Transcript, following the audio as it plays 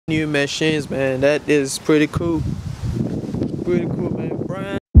New machines, man. That is pretty cool. Pretty cool, man.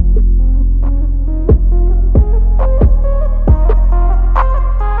 Brian.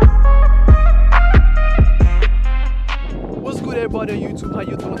 What's good, everybody on YouTube? How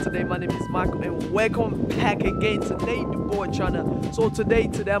you doing today? My name is Michael and welcome back again to Nenduboy channel. So today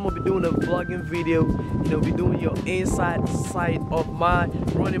I'm gonna be doing a vlogging video. You know, be doing your inside side of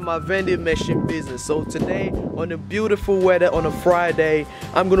running my vending machine business. So today, on the beautiful weather on a Friday,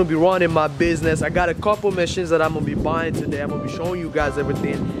 I'm gonna be running my business. I got a couple machines that I'm gonna be buying today. I'm gonna be showing you guys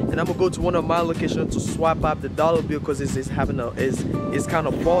everything, and I'm gonna go to one of my locations to swap out the dollar bill because it's kind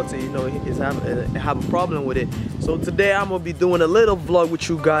of faulty. You know, have a problem with it. So today I'm gonna be doing a little vlog with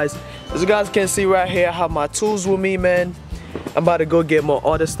you guys. As you guys can see right here, I have my tools with me, man. I'm about to go get my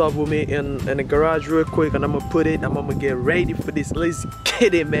other stuff with me in the garage real quick, and I'm gonna get ready for this. Let's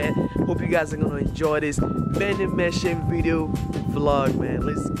get it, man. Hope you guys are gonna enjoy this vending machine video vlog, man.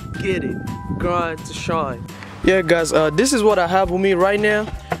 Let's get it. Grind to shine. Yeah, guys, this is what I have with me right now.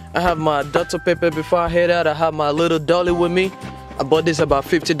 I have my Dr. Pepper. Before I head out, I have my little dolly with me. I bought this about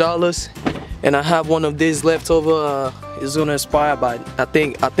 $50, and I have one of these left over. It's gonna expire by I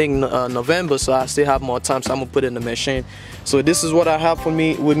think November, so I still have more time, so I'm gonna put it in the machine. So this is what I have with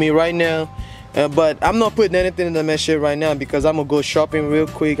me right now, but I'm not putting anything in the machine right now because I'm gonna go shopping real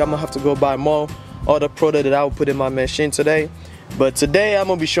quick. I'm gonna have to go buy more other product that I will put in my machine today. But today I'm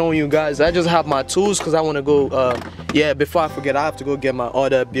gonna be showing you guys. I just have my tools because I want to go. Yeah, before I forget, I have to go get my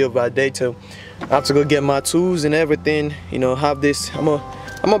other bill by data. I have to go get my tools and everything. You know, have this. I'm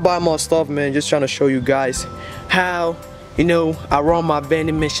gonna buy more stuff, man. Just trying to show you guys how, you know, I run my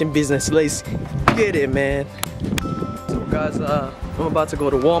vending machine business. Let's get it, man. So guys, I'm about to go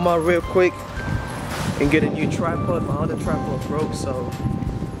to Walmart real quick and get a new tripod. My other tripod broke, so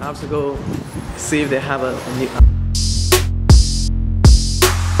I have to go see if they have a new.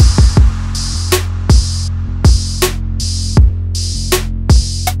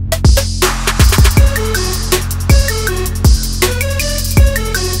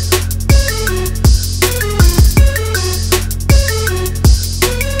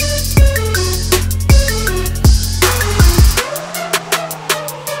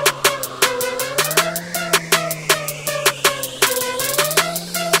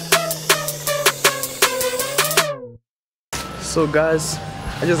 So guys,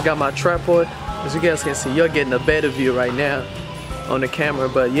 I just got my tripod. As you guys can see, you're getting a better view right now on the camera.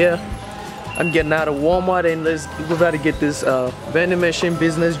 But yeah, I'm getting out of Walmart, and we're about to get this vending machine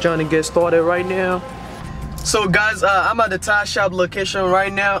business trying to get started right now. So guys, I'm at the tire shop location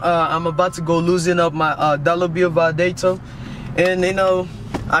right now. I'm about to go losing up my dollar bill validator, and you know,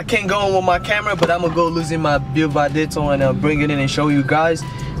 I can't go on with my camera, but I'm gonna go losing my bill validator and bring it in and show you guys,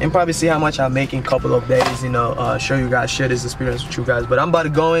 and probably see how much I make in a couple of days. You know, show you guys, share this experience with you guys. But I'm about to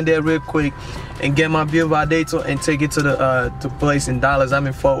go in there real quick and get my bill validator and take it to the place in Dallas. I'm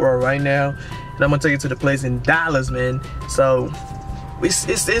in Fort Worth right now, and I'm gonna take it to the place in Dallas, man. So it's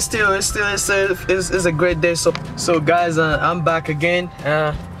a great day. So guys, I'm back again.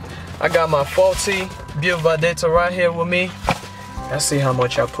 I got my faulty bill validator right here with me. Let's see how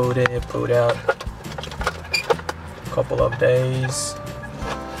much I pulled out. Couple of days.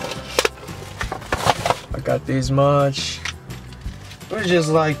 I got this much. It was just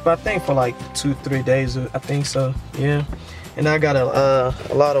like, I think for like 2-3 days, I think so, yeah. And I got a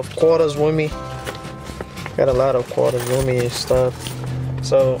lot of quarters with me. And stuff.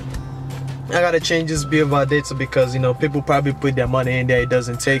 So I gotta change this bill validator because, you know, people probably put their money in there, it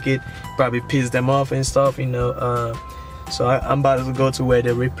doesn't take it, probably piss them off and stuff, you know. So I'm about to go to where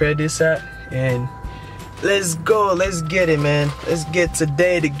they repair this at, and let's go, let's get it, man. Let's get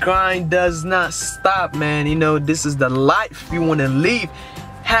today. The grind does not stop, man. You know, this is the life you want to live.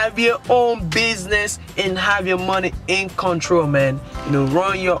 Have your own business and have your money in control, man. You know,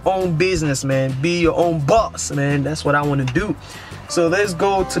 run your own business, man. Be your own boss, man. That's what I want to do. So let's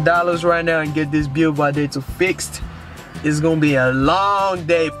go to Dallas right now and get this bill validator fixed. It's gonna be a long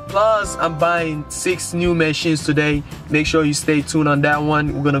day. Plus, I'm buying 6 new machines today. Make sure you stay tuned on that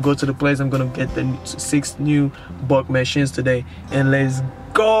one. We're gonna go to the place. I'm gonna get the 6 new bulk machines today, and let's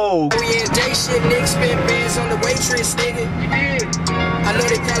go. Day shit, nigga, spend bands on the waitress, nigga. I know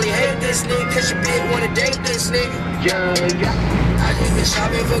they probably hate this nigga, cause your bitch wanna date this nigga. Yeah. I just been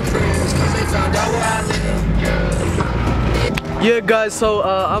shopping for cribs, cause they found out where I live. Yeah, guys, so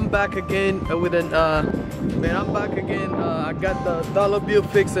I'm back again with an man, I'm back again. I got the dollar bill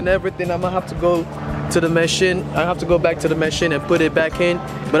fixed and everything. I'm gonna have to go to the machine. I have to go back to the machine and put it back in.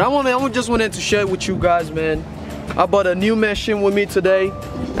 But I just wanted to share with you guys, man. I bought a new machine with me today.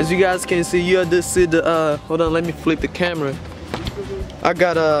 As you guys can see, you just see the hold on, let me flip the camera. I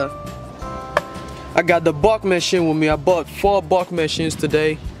got the bulk machine with me. I bought 4 bulk machines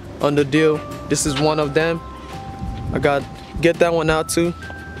today on the deal. This is one of them. Get that one out too.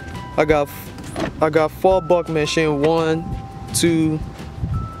 I got 4 bulk machine. 1, 2,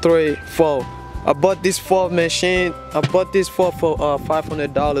 3, 4. I bought this 4 machine. I bought this 4 for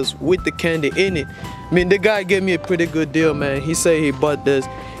 $500 with the candy in it. I mean, the guy gave me a pretty good deal, man. He said he bought this.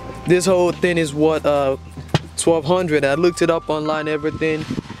 This whole thing is what $1,200. I looked it up online, everything.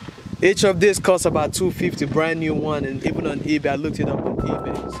 Each of this costs about $250, brand new one, and even on eBay, I looked it up on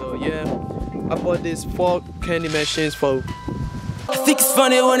eBay. So yeah, I bought this 4 candy machines for. I think it's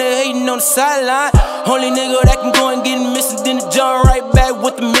funny when they're hating on the sideline. Only nigga that can go and get missing, then the jump right back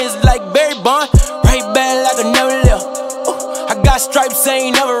with the miss like Barry Bond. Right back like I never left. I got stripes, I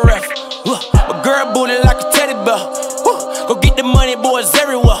ain't never ref. My girl booty like a teddy bear. Go get the money, boys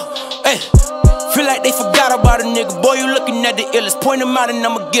everywhere. Hey, feel like they forgot about a nigga. Boy, you looking at the illest. Point them out and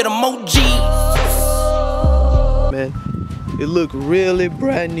I'ma get them OG. Man, it look really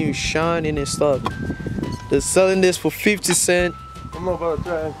brand new, shining and stuff. They're selling this for 50 cents. I'm about to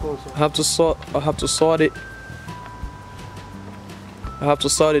try and closer. I have to sort it.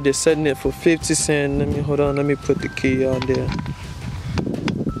 They're selling it for 50 cents. Hold on, let me put the key on there.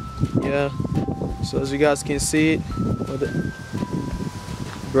 Yeah. So as you guys can see it,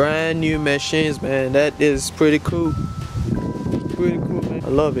 brand new machines, man. That is pretty cool. Pretty cool, man. I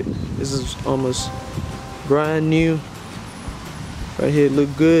love it. This is almost brand new. Right here,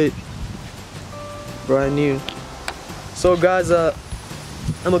 look good. Brand new. So guys, I'm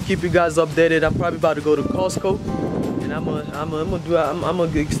gonna keep you guys updated. I'm probably about to go to Costco, and I'm gonna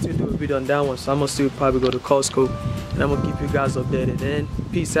still do a video on that one. So I'm gonna still probably go to Costco, and I'm gonna keep you guys updated. And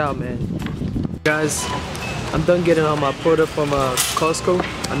peace out, man. Guys, I'm done getting all my product from Costco.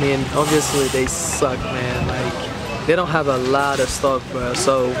 I mean, obviously they suck, man. Like, they don't have a lot of stuff, bro.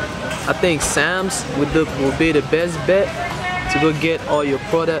 So I think Sam's will be the best bet to go get all your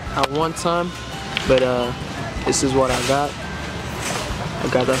product at one time. But this is what I got. I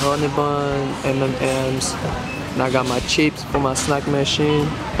got the honey bun, M&Ms, and I got my chips for my snack machine.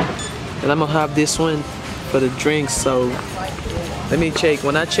 And I'm gonna have this one for the drinks. So let me check.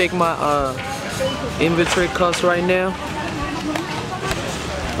 When I check my inventory cost right now,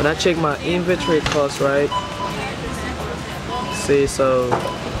 right? See, so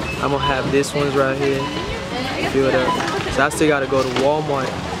I'm gonna have this ones right here. Filled up. So I still gotta go to Walmart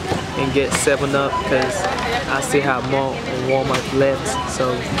and get 7-Up because I still have more on Walmart left.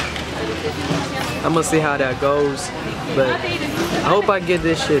 So I'm gonna see how that goes. But I hope I get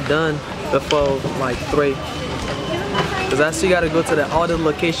this shit done before like 3. Because I still gotta go to the other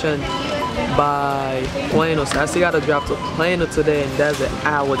location by Plano. So I still gotta drive to Plano today, and that's an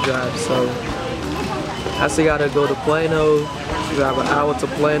hour drive. So I still gotta go to Plano, drive an hour to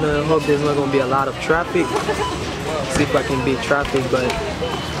Plano. I hope there's not gonna be a lot of traffic. See if I can beat traffic, but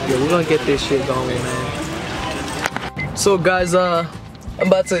yeah, we're gonna get this shit going, man. So guys, I'm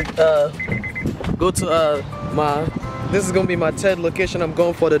about to go to this is gonna be my 10th location I'm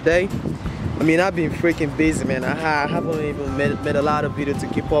going for today. I mean, I've been freaking busy, man. I haven't even made a lot of videos to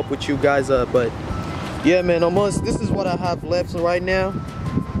keep up with you guys, but yeah, man, almost. This is what I have left right now.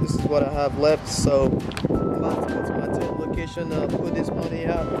 This is what I have left. So I'm about to go to my 10th location, put this money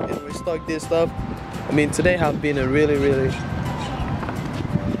out and restock this stuff. I mean, today has been a really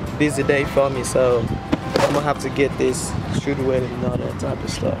busy day for me, so I'm gonna have to get this shoot away and all that type of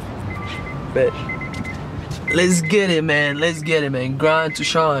stuff. But let's get it, man. Let's get it, man. Grind to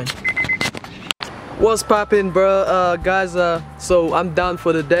shine. What's poppin', bro? Guys, so I'm done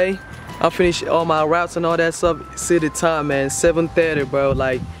for the day. I finished all my routes and all that stuff. See the time, man, 7:30, bro.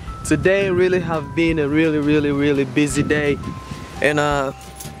 Like, today really have been a really busy day, and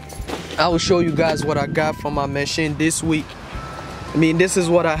I will show you guys what I got from my machine this week. I mean, this is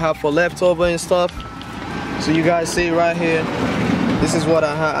what I have for leftover and stuff. So you guys see right here, this is what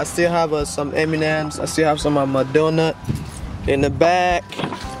I have. I still have some M&Ms. I still have some of my donut in the back.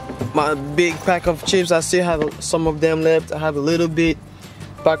 My big pack of chips, I still have some of them left. I have a little bit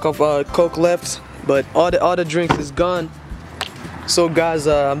pack of Coke left, but all the other drinks is gone. So guys,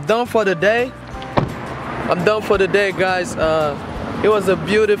 I'm done for the day. Guys. It was a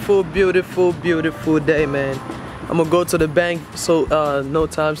beautiful day, man. I'm gonna go to the bank so no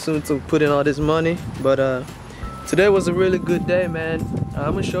time soon to put in all this money, but today was a really good day, man.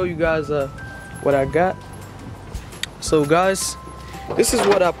 I'm gonna show you guys what I got. So guys, this is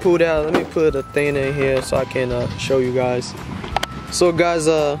what I put out. Let me put a thing in here so I can show you guys. So guys,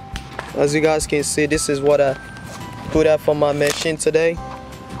 as you guys can see, this is what I put out for my machine today.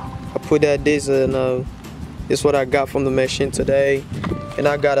 I put out this This is what I got from the machine today. And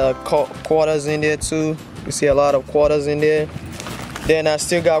I got quarters in there too. You see a lot of quarters in there. Then I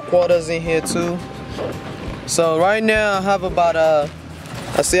still got quarters in here too. So right now I have about I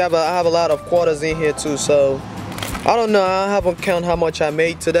have a lot of quarters in here too. So I don't know, I haven't counted how much I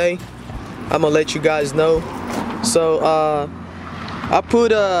made today. I'm gonna let you guys know. So I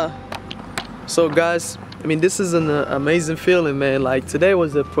put so guys, I mean, this is an amazing feeling, man. Like, today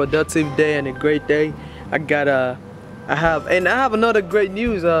was a productive day and a great day. I have another great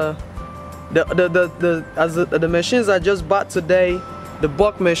news. The machines I just bought today, the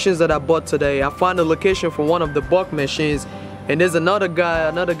bulk machines that I bought today, I found a location for one of the bulk machines, and there's another guy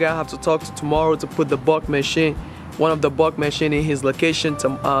I have to talk to tomorrow to put the bulk machine, one of the bulk machine in his location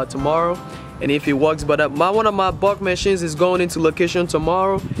tomorrow. And if it works, but one of my bulk machines is going into location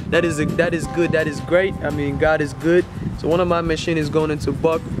tomorrow. That is good. That is great. I mean, God is good. So one of my machine is going into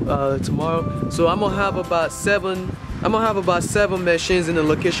bulk tomorrow. So I'm gonna have about seven machines in the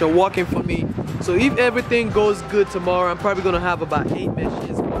location working for me. So if everything goes good tomorrow, I'm probably gonna have about 8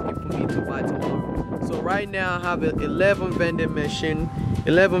 machines working for me to buy tomorrow. So right now I have 11 vending machine.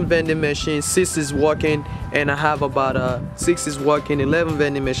 11 vending machines, 6 is working, and I have about 6 is working, 11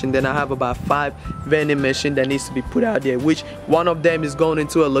 vending machine. Then I have about 5 vending machine that needs to be put out there, which one of them is going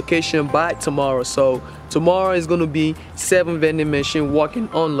into a location by tomorrow. So tomorrow is going to be 7 vending machine working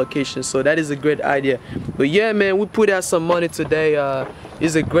on location. So that is a great idea. But yeah, man, we put out some money today.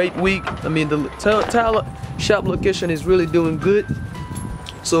 It's a great week. I mean, the tile shop location is really doing good.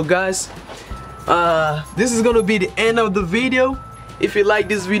 So guys, this is going to be the end of the video. If you like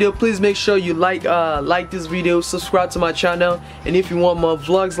this video, please make sure you like this video, subscribe to my channel, and if you want more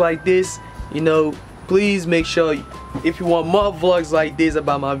vlogs like this, you know, please make sure, if you want more vlogs like this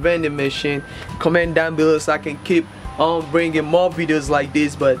about my vending machine, comment down below so I can keep on bringing more videos like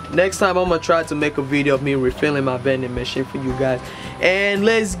this. But next time I'm gonna try to make a video of me refilling my vending machine for you guys. And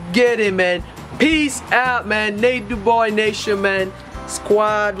let's get it, man. Peace out, man. Nenduboy Nation, man.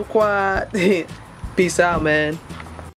 Squad. Peace out, man.